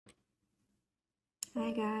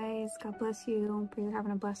Hi guys, God bless you. Pray you're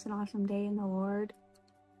having a blessed and awesome day in the Lord.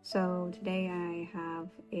 So today I have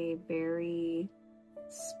a very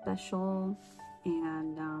special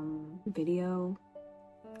and video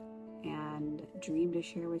and dream to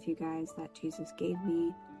share with you guys that Jesus gave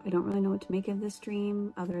me. I don't really know what to make of this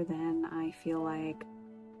dream other than I feel like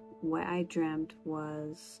what I dreamt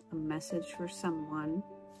was a message for someone,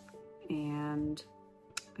 and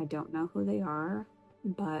I don't know who they are,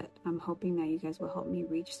 but I'm hoping that you guys will help me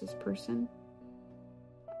reach this person.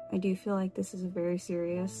 I do feel like this is a very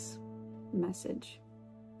serious message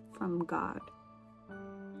from God,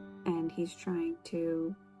 and He's trying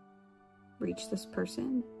to reach this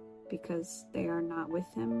person because they are not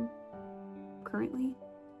with Him currently.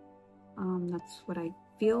 That's what I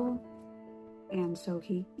feel, and so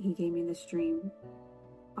He gave me this dream.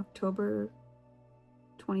 October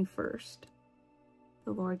 21st,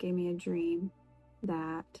 the Lord gave me a dream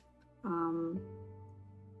that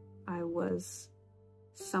I was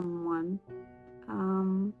someone.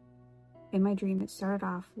 In my dream, it started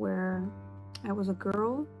off where I was a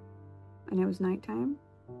girl and it was nighttime,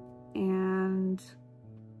 and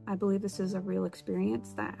I believe this is a real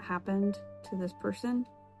experience that happened to this person,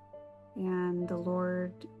 and the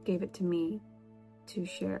Lord gave it to me to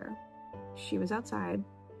share. She was outside,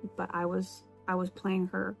 but I was playing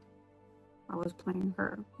her. I was playing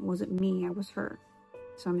her. It wasn't me, I was her.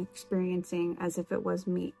 So I'm experiencing as if it was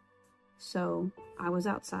me. So I was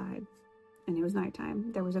outside and it was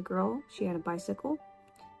nighttime. There was a girl, she had a bicycle,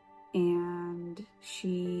 and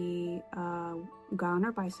she got on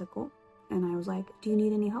her bicycle, and I was like, do you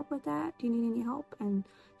need any help with that? Do you need any help? And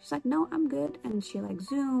she's like, no, I'm good. And she like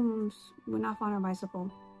zooms, went off on her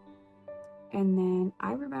bicycle. And then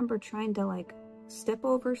I remember trying to like step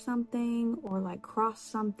over something or like cross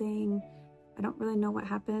something. I don't really know what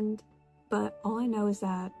happened, but all I know is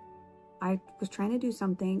that I was trying to do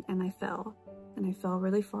something and I fell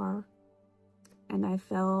really far, and I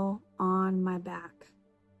fell on my back,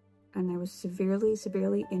 and I was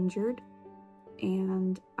severely injured,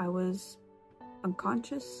 and I was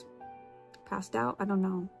unconscious, passed out, I don't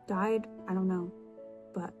know, died, I don't know.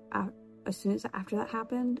 But as soon as after that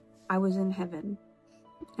happened, I was in heaven,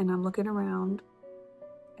 and I'm looking around,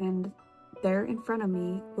 and there in front of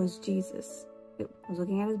me was Jesus. I was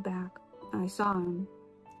looking at his back, and I saw him,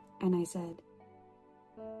 and I said,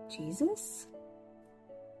 Jesus?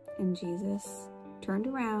 And Jesus turned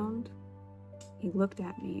around, he looked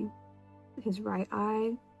at me. His right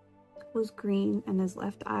eye was green and his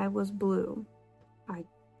left eye was blue.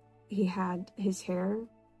 He had his hair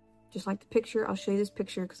just like the picture. I'll show you this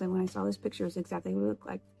picture because when I saw this picture, it's exactly what it looked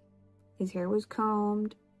like. His hair was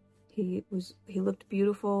combed. He looked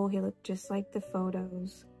beautiful. He looked just like the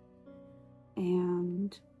photos.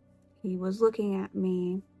 And he was looking at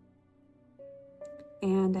me.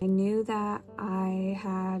 And I knew that I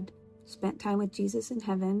had spent time with Jesus in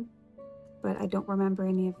heaven, but I don't remember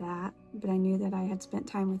any of that. But I knew that I had spent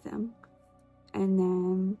time with him. And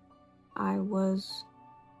then I was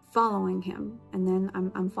following him. And then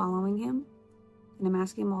I'm following him, and I'm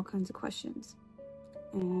asking him all kinds of questions.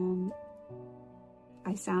 And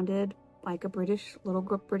I sounded like a little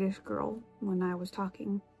British girl when I was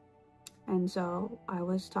talking. And so I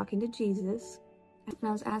was talking to Jesus, and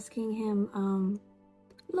I was asking him,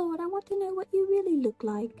 Lord, I want to know what you really look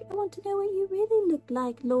like. I want to know what you really look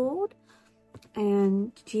like, Lord.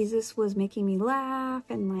 And Jesus was making me laugh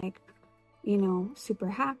and like, you know, super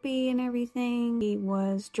happy and everything. He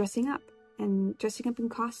was dressing up in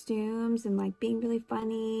costumes and like being really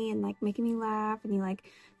funny and like making me laugh. And he like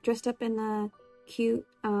dressed up in the cute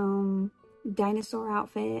dinosaur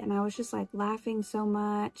outfit, and I was just like laughing so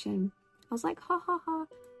much, and I was like, ha ha ha,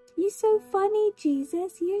 you're so funny,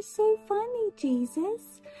 Jesus, you're so funny,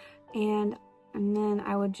 Jesus. And then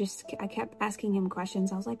I kept asking him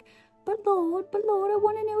questions. I was like, but Lord, I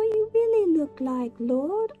want to know what you really look like,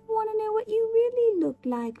 Lord. I want to know what you really look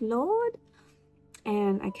like, Lord.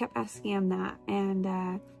 And I kept asking him that, and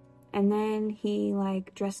then he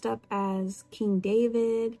like dressed up as King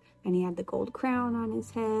David, and he had the gold crown on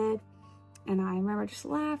his head. And I remember just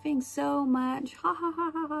laughing so much. Ha ha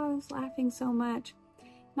ha ha ha. I was laughing so much.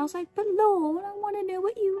 And I was like, but Lord, I want to know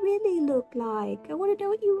what you really look like. I want to know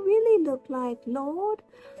what you really look like, Lord.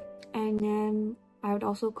 And then I would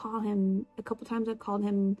also call him, a couple times I called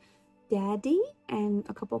him Daddy. And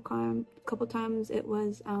a couple times it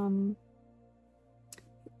was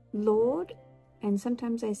Lord. And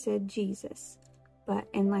sometimes I said Jesus. But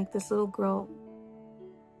in like this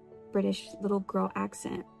British little girl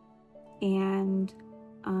accent. And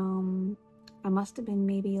I must have been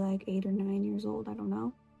maybe like 8 or 9 years old, I don't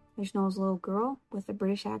know. I just know I was a little girl with a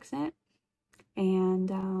British accent,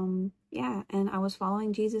 And yeah, and I was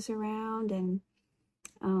following Jesus around, and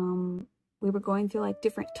we were going through like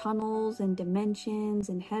different tunnels and dimensions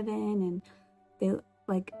in heaven, and they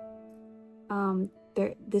like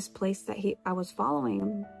there, this place that I was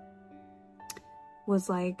following was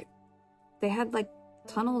like, they had like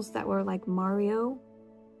tunnels that were like Mario,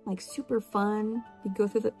 like super fun. You go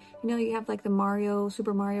through the, you have like the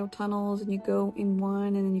Super Mario tunnels, and you go in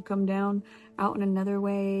one and then you come down out in another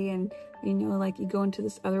way, and like you go into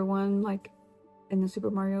this other one, like in the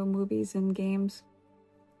Super Mario movies and games.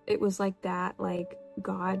 It was like that, like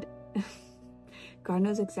God God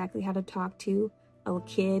knows exactly how to talk to a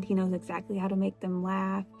kid. He knows exactly how to make them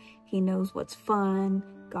laugh. He knows what's fun.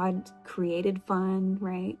 God created fun,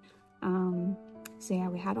 right? So yeah,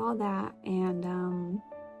 we had all that, and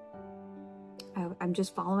I'm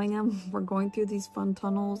just following him. We're going through these fun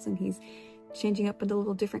tunnels, and he's changing up into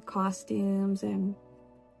little different costumes, and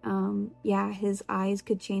yeah, his eyes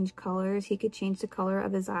could change colors. He could change the color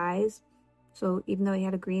of his eyes. So even though he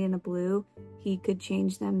had a green and a blue, he could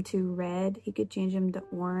change them to red. He could change them to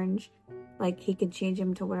orange. Like, he could change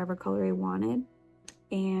them to whatever color he wanted.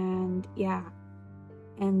 And yeah.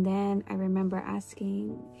 And then I remember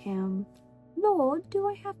asking him, Lord, do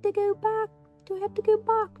I have to go back? Do I have to go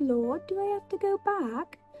back, Lord? Do I have to go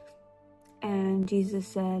back? And Jesus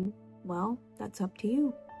said, well, that's up to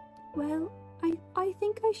you. Well, I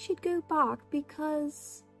think I should go back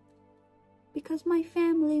because my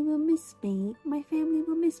family will miss me. My family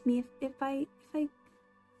will miss me if I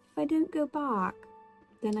don't go back.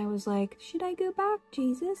 Then I was like, should I go back,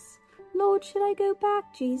 Jesus? Lord, should I go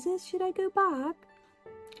back, Jesus? Should I go back?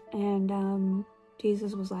 And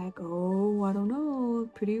Jesus was like, oh, I don't know,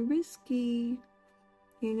 pretty risky.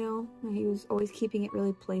 He was always keeping it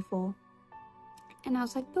really playful. And I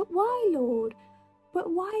was like, but why, Lord?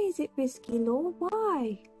 But why is it risky, Lord?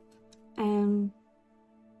 Why? And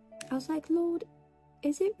I was like, Lord,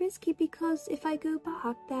 is it risky because if I go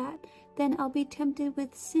back, then I'll be tempted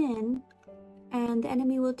with sin, and the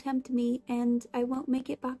enemy will tempt me, and I won't make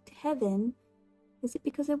it back to heaven? Is it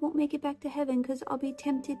because I won't make it back to heaven because I'll be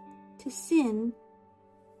tempted to sin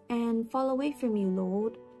and fall away from you,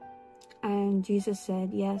 Lord? And Jesus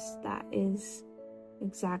said, yes, that is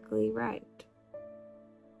exactly right.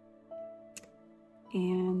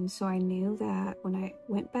 And so I knew that when I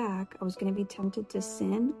went back, I was going to be tempted to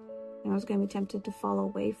sin, and I was going to be tempted to fall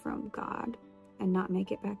away from God and not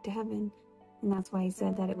make it back to heaven. And that's why he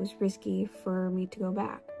said that it was risky for me to go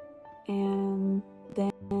back. And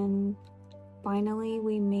then finally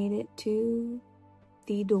we made it to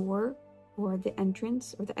the door, or the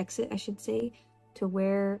entrance, or the exit, I should say, to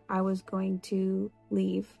where I was going to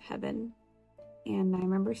leave heaven. And I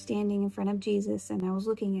remember standing in front of Jesus, and I was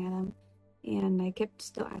looking at him, and I kept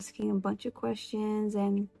still asking him a bunch of questions,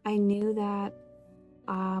 and I knew that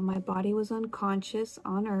my body was unconscious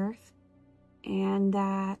on earth, and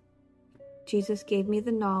that Jesus gave me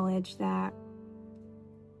the knowledge that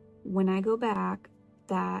when I go back,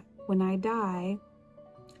 that when I die,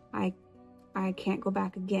 I can't go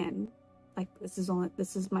back again. Like, this is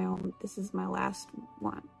my last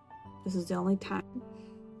one. This is the only time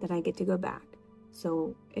that I get to go back.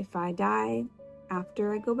 So if I die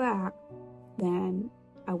after I go back, then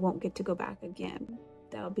I won't get to go back again.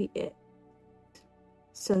 That'll be it.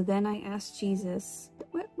 So then I asked Jesus,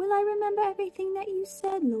 will I remember everything that you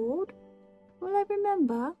said, Lord? Will I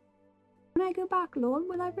remember? When I go back, Lord,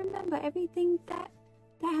 will I remember everything that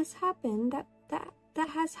has happened, that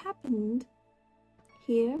has happened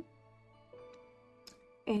here?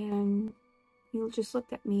 And he just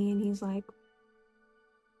looked at me, and he's like,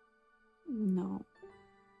 no.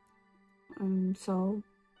 And so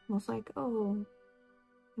I was like, oh.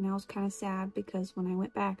 And I was kind of sad because when I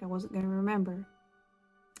went back, I wasn't going to remember.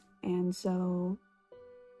 And so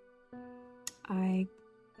I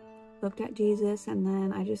looked at Jesus, and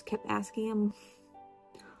then I just kept asking him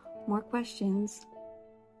more questions.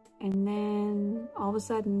 And then all of a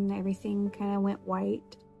sudden, everything kind of went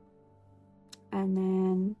white. And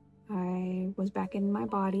then I was back in my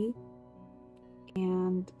body.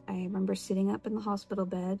 And I remember sitting up in the hospital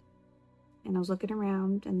bed, and I was looking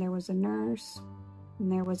around, and there was a nurse,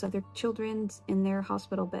 and there was other children in their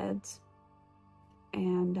hospital beds.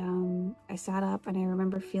 And I sat up, and I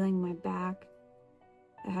remember feeling my back.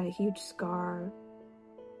 I had a huge scar,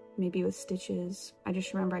 maybe with stitches. I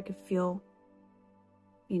just remember I could feel,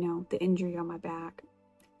 the injury on my back.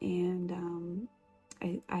 And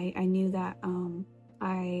I knew that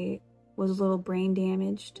I was a little brain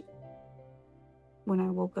damaged when I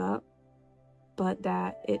woke up, but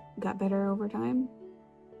that it got better over time.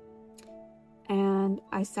 And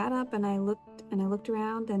I sat up, and I looked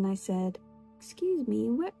around, and I said, excuse me,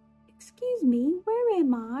 where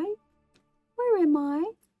am I? Where am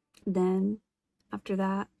I? Then after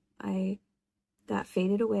that, that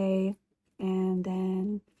faded away, and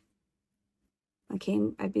then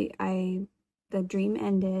the dream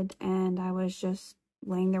ended, and I was just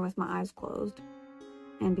laying there with my eyes closed.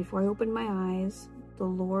 And before I opened my eyes, the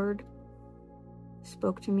Lord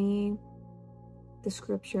spoke to me the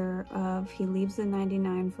scripture of He leaves the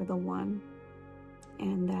 99 for the one.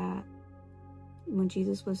 And that when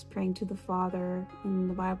Jesus was praying to the Father in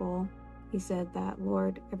the Bible, He said that,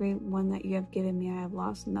 Lord, every one that you have given me, I have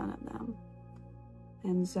lost none of them.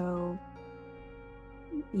 And so,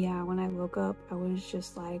 yeah, when I woke up, I was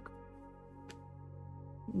just like,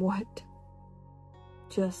 what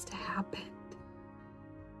just happened?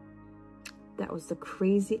 That was the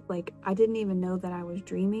crazy, like, I didn't even know that I was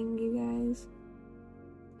dreaming, you guys.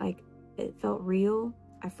 Like, it felt real.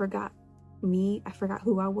 I forgot me. I forgot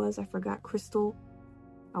who I was. I forgot Crystal.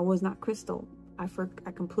 I was not Crystal. I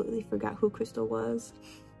completely forgot who Crystal was.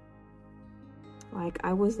 Like,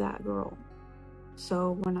 I was that girl.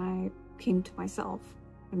 So when I came to myself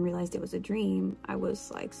and realized it was a dream, I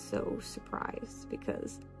was like so surprised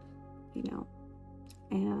because,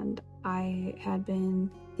 and I had been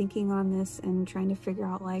thinking on this and trying to figure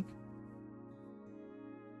out, like,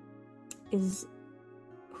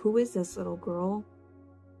 who is this little girl?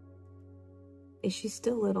 Is she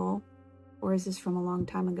still little, or is this from a long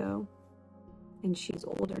time ago? And she's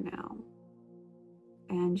older now,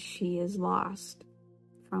 and she is lost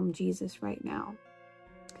from Jesus right now,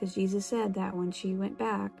 because Jesus said that when she went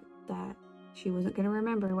back, that she wasn't going to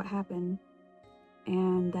remember what happened,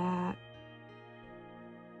 and that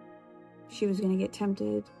she was going to get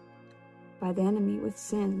tempted by the enemy with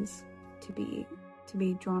sins to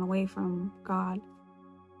be drawn away from God.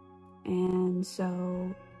 And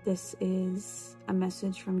so this is a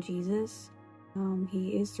message from Jesus.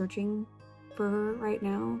 He is searching for her right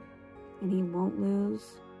now, and He won't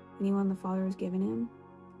lose anyone the Father has given Him.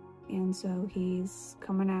 And so He's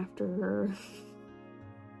coming after her.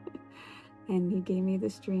 And He gave me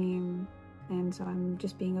this dream, and so I'm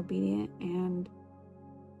just being obedient and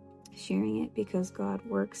sharing it because God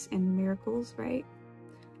works in miracles, right?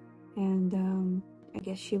 And I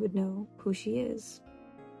guess she would know who she is.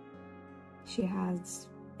 She has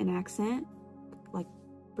an accent, like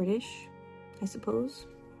British, I suppose.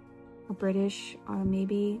 A British,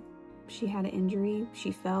 maybe she had an injury.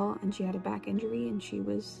 She fell and she had a back injury and she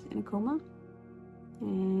was in a coma.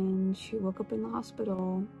 And she woke up in the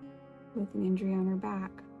hospital with an injury on her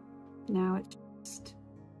back. Now it's just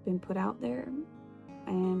been put out there,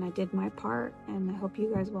 and I did my part, and I hope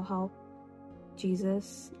you guys will help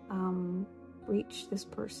Jesus reach this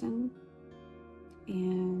person.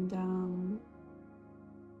 And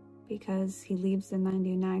because He leaves the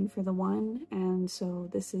 99 for the one, and so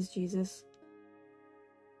this is Jesus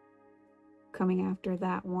coming after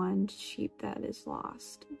that one sheep that is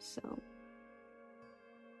lost. So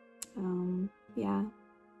yeah,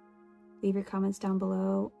 leave your comments down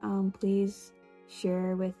below. Please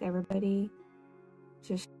share with everybody.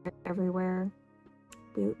 Just share everywhere.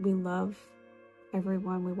 We love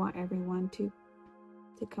everyone. We want everyone to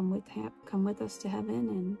come with us to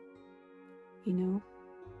heaven. And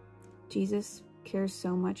Jesus cares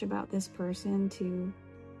so much about this person to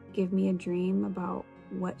give me a dream about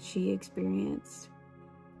what she experienced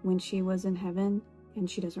when she was in heaven, and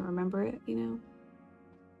she doesn't remember it.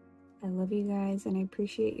 I love you guys, and I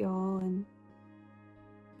appreciate y'all. And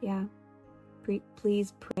yeah,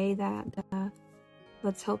 please pray that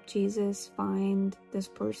let's help Jesus find this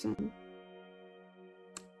person.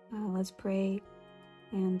 Let's pray,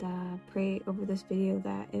 and pray over this video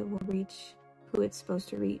that it will reach who it's supposed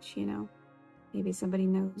to reach. Maybe somebody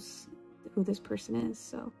knows who this person is.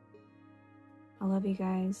 So I love you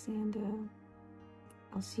guys, and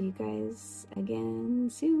I'll see you guys again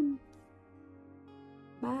soon.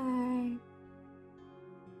 Bye.